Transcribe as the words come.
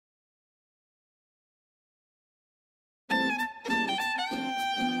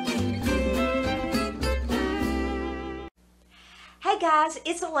guys,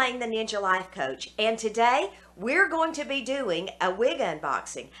 it's Elaine, the Ninja Life Coach, and today we're going to be doing a wig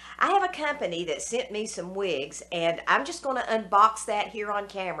unboxing. I have a company that sent me some wigs, and I'm just going to unbox that here on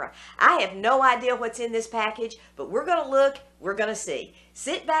camera. I have no idea what's in this package, but we're going to look, we're going to see.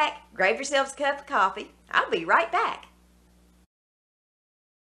 Sit back, grab yourselves a cup of coffee. I'll be right back.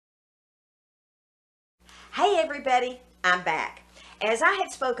 Hey everybody, I'm back. As I had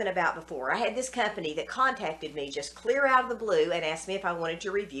spoken about before, I had this company that contacted me just clear out of the blue and asked me if I wanted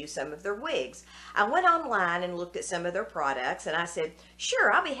to review some of their wigs. I went online and looked at some of their products, and I said,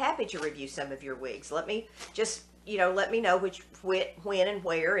 sure, I'll be happy to review some of your wigs. Let me just, let me know when and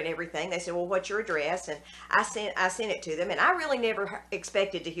where and everything. They said, well, what's your address? And I sent it to them, and I really never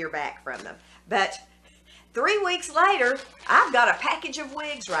expected to hear back from them. But 3 weeks later, I've got a package of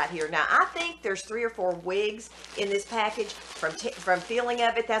wigs right here. Now, I think there's 3 or 4 wigs in this package. From feeling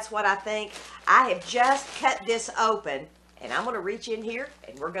of it, that's what I think. I have just cut this open, and I'm going to reach in here,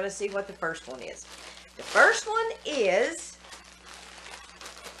 and we're going to see what the first one is. The first one is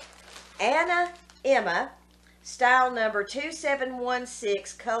Elain'e, style number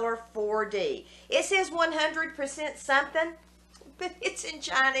 2716, color 4D. It says 100% something, but it's in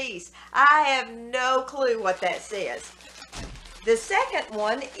Chinese. I have no clue what that says. The second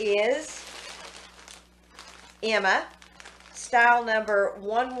one is Elain'e, style number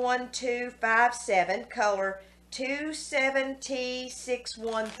 11257, color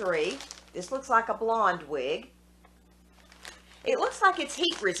 27T613. This looks like a blonde wig. It looks like it's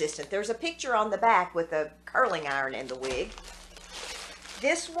heat resistant. There's a picture on the back with a curling iron in the wig.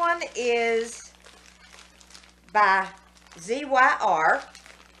 This one is by ZYR,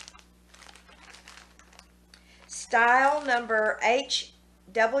 style number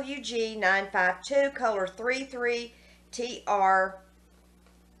HWG952, color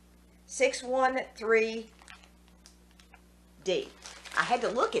 33TR613D. I had to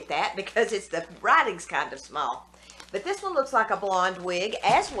look at that because the writing's kind of small. But this one looks like a blonde wig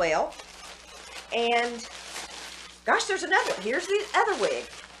as well. And gosh, there's another one. Here's the other wig.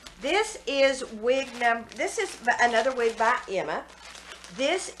 This is another wig by Elain'e.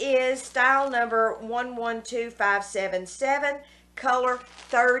 This is style number 112577, color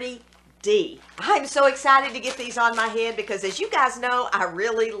 30D. I'm so excited to get these on my head because, as you guys know, I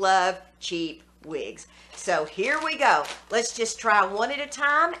really love cheap wigs. So here we go. Let's just try one at a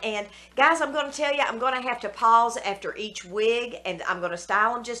time. And guys, I'm going to tell you, I'm going to have to pause after each wig, and I'm going to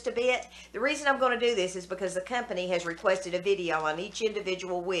style them just a bit. The reason I'm going to do this is because the company has requested a video on each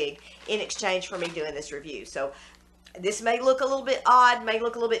individual wig in exchange for me doing this review. So this may look a little bit odd, may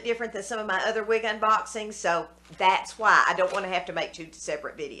look a little bit different than some of my other wig unboxings. So that's why I don't want to have to make 2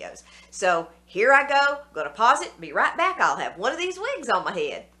 separate videos. So here I go. I'm going to pause it. Be right back. I'll have one of these wigs on my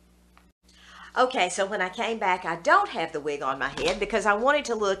head. Okay, so when I came back, I don't have the wig on my head because I wanted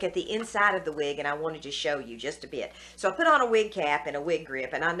to look at the inside of the wig, and I wanted to show you just a bit. So I put on a wig cap and a wig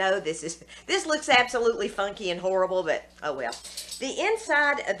grip, and I know this looks absolutely funky and horrible, but oh well. The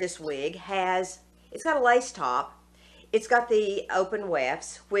inside of this wig it's got a lace top. It's got the open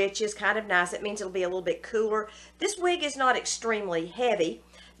wefts, which is kind of nice. It means it'll be a little bit cooler. This wig is not extremely heavy.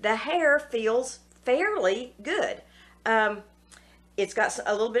 The hair feels fairly good. It's got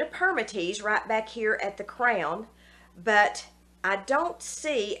a little bit of permatease right back here at the crown, but I don't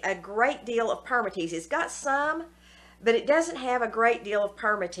see a great deal of permatease. It's got some, but it doesn't have a great deal of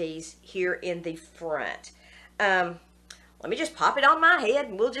permatease here in the front. Let me just pop it on my head,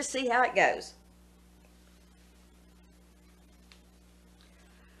 and we'll just see how it goes.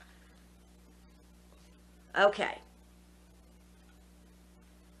 Okay.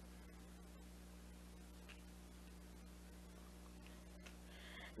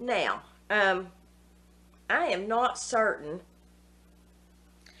 Now, I am not certain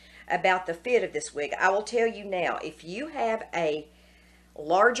about the fit of this wig. I will tell you now, if you have a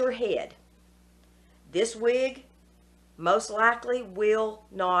larger head, this wig most likely will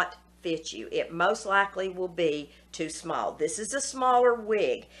not fit you. It most likely will be too small. This is a smaller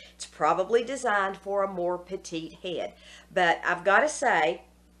wig. It's probably designed for a more petite head. But I've got to say,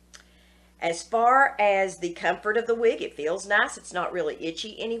 as far as the comfort of the wig, it feels nice. It's not really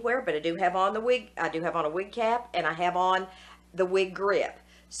itchy anywhere, but I do have on the wig. I do have on a wig cap, and I have on the wig grip.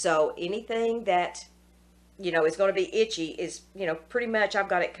 So anything that, is going to be itchy is, pretty much I've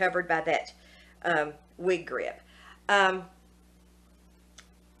got it covered by that wig grip. I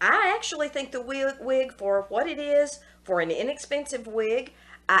actually think the wig, for what it is, for an inexpensive wig,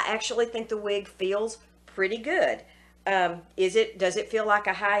 I actually think the wig feels pretty good. Does it feel like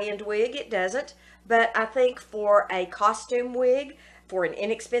a high-end wig? It doesn't. But I think for a costume wig, for an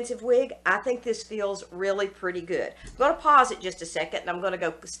inexpensive wig, I think this feels really pretty good. I'm going to pause it just a second and I'm going to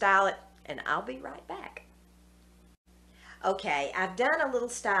go style it and I'll be right back. Okay, I've done a little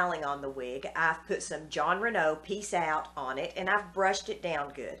styling on the wig. I've put some John Renault Peace Out on it and I've brushed it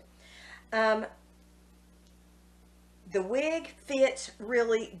down good. The wig fits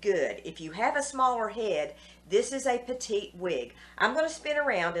really good. If you have a smaller head, this is a petite wig. I'm going to spin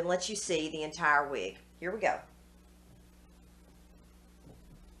around and let you see the entire wig. Here we go.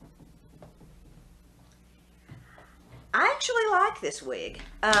 I actually like this wig.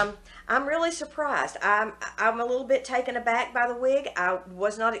 I'm really surprised. I'm a little bit taken aback by the wig. I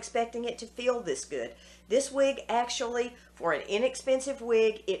was not expecting it to feel this good. This wig actually, for an inexpensive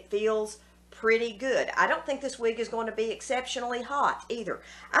wig, it feels pretty good. I don't think this wig is going to be exceptionally hot either.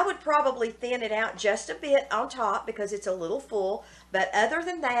 I would probably thin it out just a bit on top because it's a little full, but other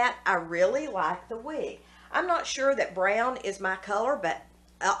than that, I really like the wig. I'm not sure that brown is my color, but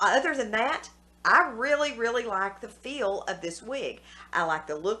other than that, I really, really like the feel of this wig. I like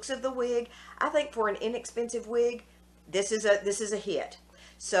the looks of the wig. I think for an inexpensive wig, this is a hit.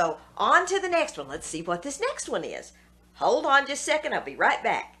 So on to the next one. Let's see what this next one is. Hold on just a second. I'll be right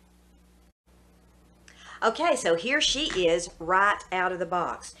back. Okay, so here she is right out of the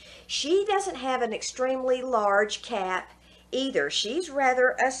box. She doesn't have an extremely large cap either. She's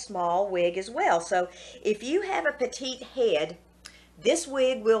rather a small wig as well. So if you have a petite head, this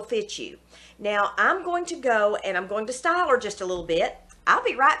wig will fit you. Now, I'm going to go and I'm going to style her just a little bit. I'll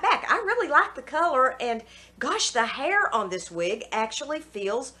be right back. I really like the color, and gosh, the hair on this wig actually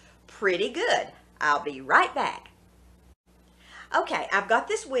feels pretty good. I'll be right back. Okay, I've got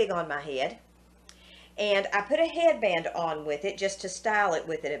this wig on my head, and I put a headband on with it just to style it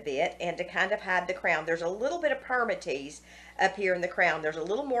with it a bit and to kind of hide the crown. There's a little bit of permatease up here in the crown. There's a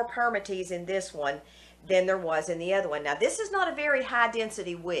little more permatease in this one than there was in the other one. Now, this is not a very high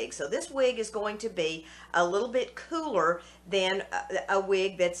density wig, so this wig is going to be a little bit cooler than a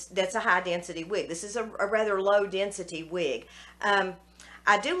wig that's a high density wig. This is a rather low density wig.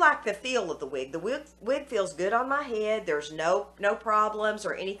 I do like the feel of the wig. The wig feels good on my head. There's no problems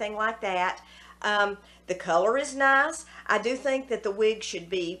or anything like that. The color is nice. I do think that the wig should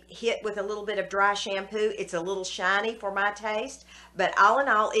be hit with a little bit of dry shampoo. It's a little shiny for my taste, but all in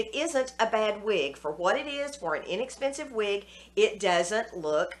all, it isn't a bad wig. For what it is, for an inexpensive wig, it doesn't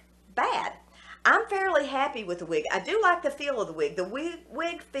look bad. I'm fairly happy with the wig. I do like the feel of the wig. The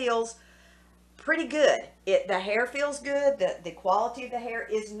wig feels pretty good. The hair feels good. The quality of the hair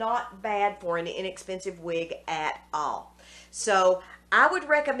is not bad for an inexpensive wig at all. So I would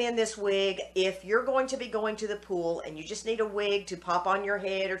recommend this wig if you're going to be going to the pool and you just need a wig to pop on your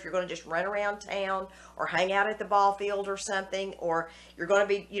head, or if you're going to just run around town or hang out at the ball field or something, or you're going to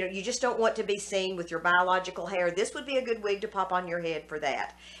be, you just don't want to be seen with your biological hair. This would be a good wig to pop on your head for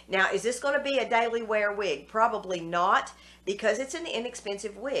that. Now, is this going to be a daily wear wig? Probably not, because it's an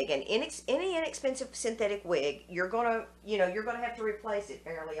inexpensive wig, and any inexpensive synthetic wig, you're going to have to replace it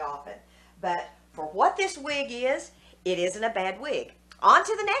fairly often. But for what this wig is, it isn't a bad wig. On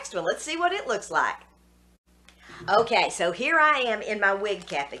to the next one. Let's see what it looks like. Okay, so here I am in my wig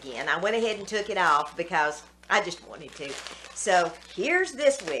cap again. I went ahead and took it off because I just wanted to. So here's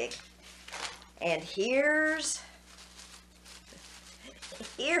this wig. And here's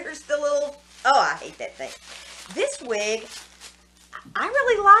the little, oh, I hate that thing. This wig, I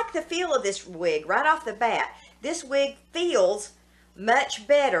really like the feel of this wig right off the bat. This wig feels much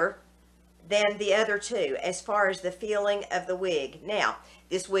better than the other two as far as the feeling of the wig. Now,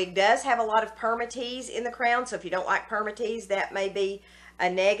 this wig does have a lot of permatease in the crown, so if you don't like permatease, that may be a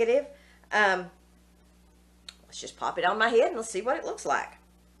negative. Let's just pop it on my head and let's see what it looks like.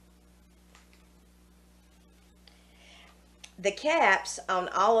 The caps on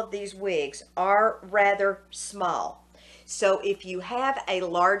all of these wigs are rather small. So if you have a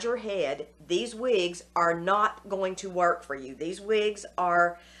larger head, these wigs are not going to work for you. These wigs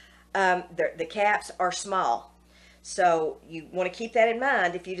are the caps are small, so you want to keep that in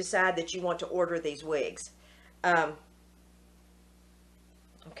mind if you decide that you want to order these wigs. Okay.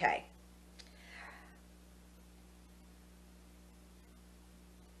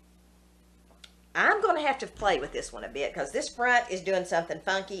 I'm going to have to play with this one a bit because this front is doing something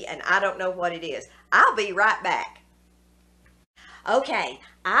funky and I don't know what it is. I'll be right back. Okay,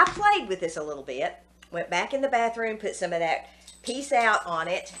 I played with this a little bit. Went back in the bathroom, put some of that Peace Out on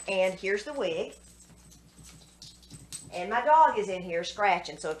it, and here's the wig. And my dog is in here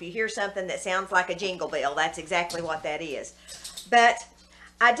scratching, so if you hear something that sounds like a jingle bell, that's exactly what that is. But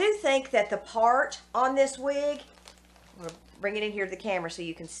I do think that the part on this wig, I'm going to bring it in here to the camera so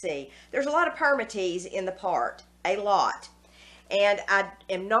you can see, there's a lot of permatease in the part, a lot. And I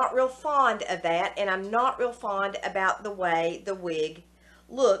am not real fond of that, and I'm not real fond about the way the wig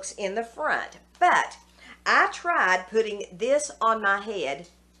looks in the front. But I tried putting this on my head,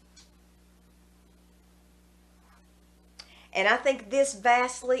 and I think this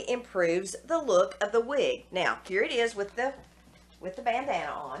vastly improves the look of the wig. Now, here it is with the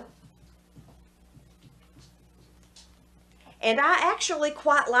bandana on. And I actually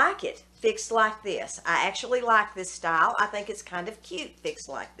quite like it fixed like this. I actually like this style. I think it's kind of cute fixed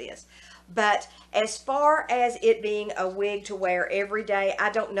like this. But as far as it being a wig to wear every day,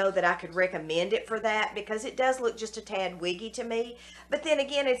 I don't know that I could recommend it for that, because it does look just a tad wiggy to me. But then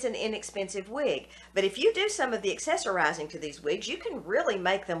again, it's an inexpensive wig. But if you do some of the accessorizing to these wigs, you can really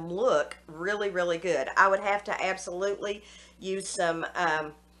make them look really, really good. I would have to absolutely use some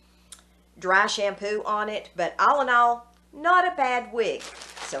dry shampoo on it, but all in all, not a bad wig.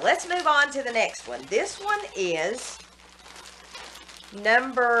 So let's move on to the next one. This one is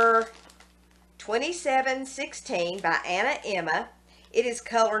number 2716 by Elain'e. It is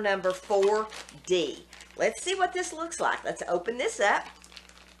color number 4D. Let's see what this looks like. Let's open this up.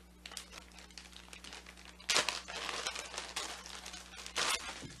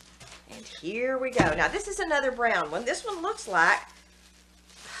 And here we go. Now this is another brown one. This one looks like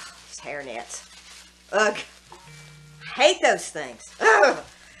these hair nets. Ugh. Hate those things. Ugh.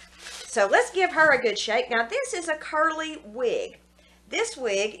 So let's give her a good shake. Now this is a curly wig. This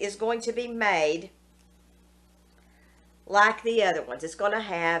wig is going to be made like the other ones. It's going to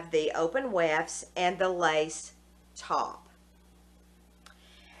have the open wefts and the lace top.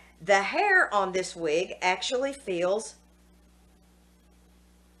 The hair on this wig actually feels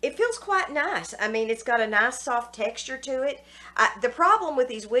quite nice. I mean, it's got a nice soft texture to it. The problem with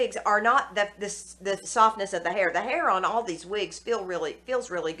these wigs are not the softness of the hair. The hair on all these wigs feels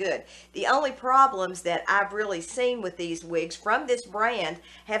really good. The only problems that I've really seen with these wigs from this brand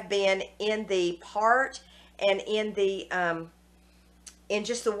have been in the part and in the in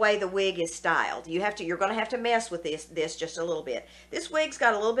just the way the wig is styled. You're going to have to mess with this just a little bit. This wig's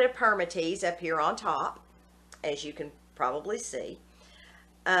got a little bit of permatease up here on top, as you can probably see.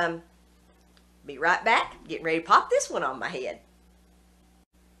 Be right back, getting ready to pop this one on my head.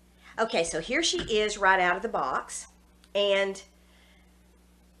 Okay, so here she is right out of the box, and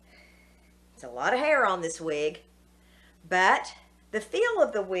it's a lot of hair on this wig, but the feel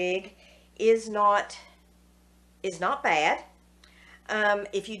of the wig is not bad.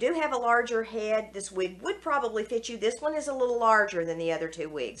 If you do have a larger head, this wig would probably fit you. This one is a little larger than the other two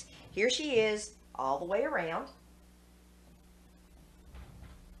wigs. Here she is all the way around.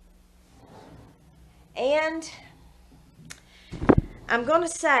 And I'm going to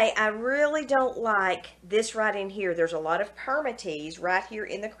say I really don't like this right in here. There's a lot of permatease right here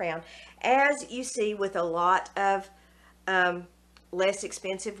in the crown, as you see with a lot of less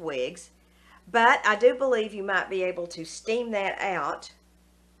expensive wigs. But I do believe you might be able to steam that out.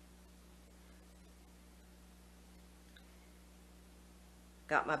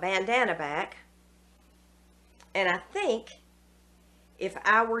 Got my bandana back. And I think if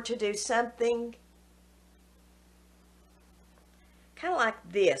I were to do something kind of like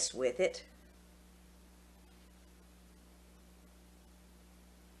this with it,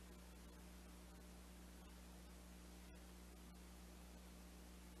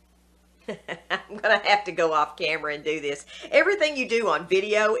 I'm gonna have to go off camera and do this. Everything you do on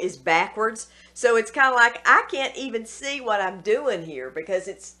video is backwards, so it's kind of like I can't even see what I'm doing here,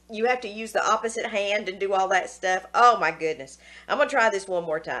 because you have to use the opposite hand and do all that stuff. Oh my goodness. I'm gonna try this one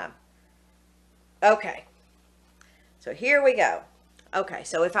more time. Okay, so here we go. Okay,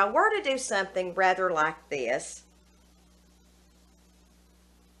 so if I were to do something rather like this,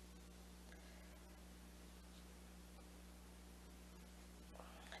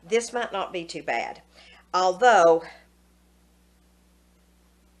 this might not be too bad. Although,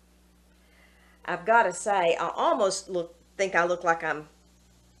 I've got to say, I almost think I look like I'm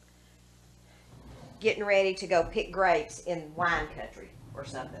getting ready to go pick grapes in wine country or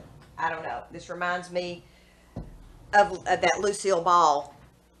something. I don't know. This reminds me of that Lucille Ball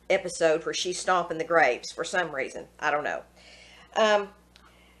episode where she's stomping the grapes for some reason. I don't know.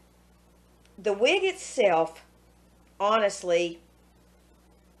 The wig itself, honestly,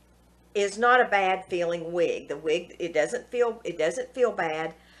 is not a bad feeling wig. The wig, it doesn't feel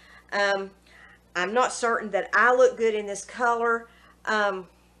bad. I'm not certain that I look good in this color. I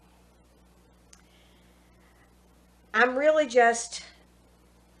really just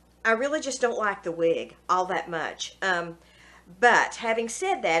don't like the wig all that much. But having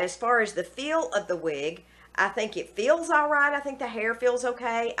said that, as far as the feel of the wig, I think it feels all right. I think the hair feels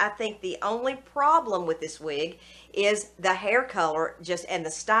okay. I think the only problem with this wig is the hair color just and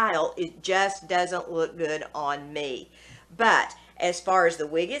the style. It just doesn't look good on me. But as far as the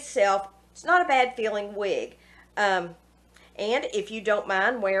wig itself, it's not a bad feeling wig. And if you don't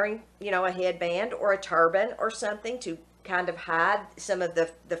mind wearing, you know, a headband or a turban or something to kind of hide some of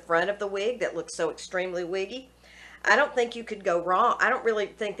the front of the wig that looks so extremely wiggy, I don't think you could go wrong. I don't really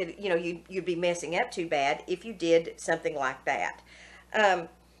think that, you know, you'd be messing up too bad if you did something like that. I'm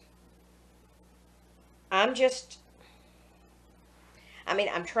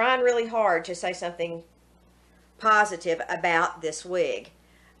trying really hard to say something positive about this wig.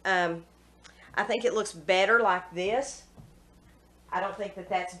 I think it looks better like this. I don't think that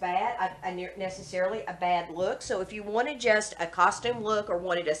that's bad, necessarily a bad look. So if you wanted just a costume look or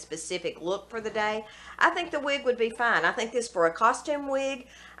wanted a specific look for the day, I think the wig would be fine. I think this for a costume wig,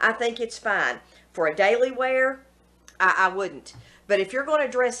 I think it's fine. For a daily wear, I wouldn't. But if you're going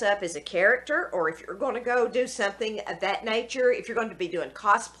to dress up as a character, or if you're going to go do something of that nature, if you're going to be doing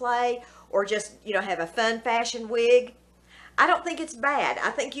cosplay or just, you know, have a fun fashion wig, I don't think it's bad.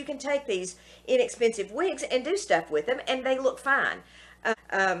 I think you can take these inexpensive wigs and do stuff with them, and they look fine.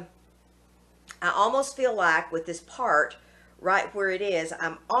 I almost feel like with this part, right where it is,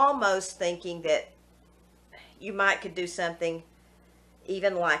 I'm almost thinking that you might could do something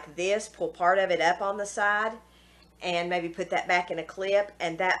even like this, pull part of it up on the side, and maybe put that back in a clip,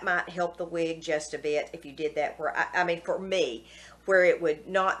 and that might help the wig just a bit if you did that. Where I mean, for me, where it would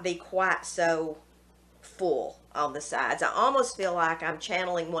not be quite so full on the sides. I almost feel like I'm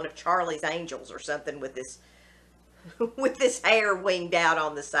channeling one of Charlie's Angels or something with this with this hair winged out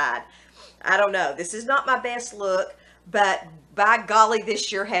on the side. I don't know. This is not my best look, but by golly, this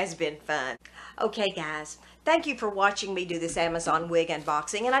sure has been fun. Okay, guys. Thank you for watching me do this Amazon wig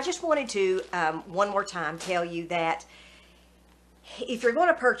unboxing. And I just wanted to, one more time, tell you that if you're going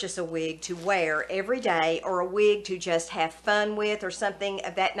to purchase a wig to wear every day, or a wig to just have fun with, or something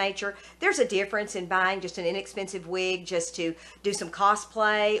of that nature, there's a difference in buying just an inexpensive wig just to do some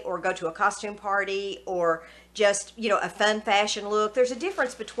cosplay or go to a costume party or just, you know, a fun fashion look. There's a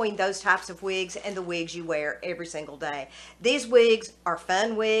difference between those types of wigs and the wigs you wear every single day. These wigs are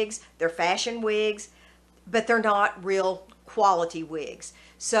fun wigs, they're fashion wigs, but they're not real quality wigs.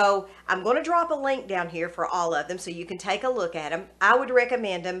 So I'm going to drop a link down here for all of them so you can take a look at them. I would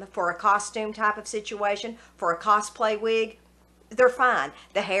recommend them for a costume type of situation. For a cosplay wig, they're fine.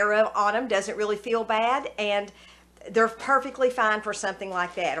 The hair on them doesn't really feel bad, and they're perfectly fine for something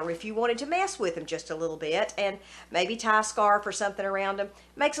like that. Or if you wanted to mess with them just a little bit and maybe tie a scarf or something around them,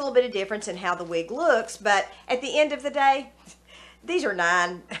 makes a little bit of difference in how the wig looks. But at the end of the day, these are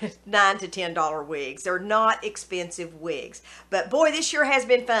 $9 to $10 wigs. They're not expensive wigs. But boy, this sure has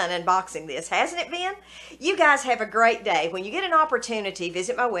been fun unboxing this, hasn't it been? You guys have a great day. When you get an opportunity,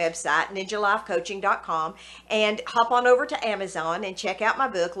 visit my website, ninjalifecoaching.com, and hop on over to Amazon and check out my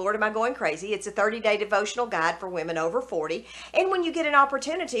book, Lord Am I Going Crazy? It's a 30-day devotional guide for women over 40. And when you get an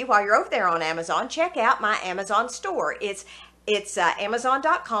opportunity, while you're over there on Amazon, check out my Amazon store. It's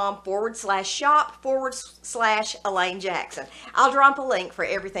Amazon.com/shop/Elaine Jackson. I'll drop a link for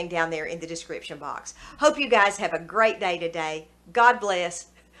everything down there in the description box. Hope you guys have a great day today. God bless.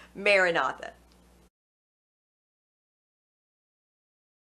 Maranatha.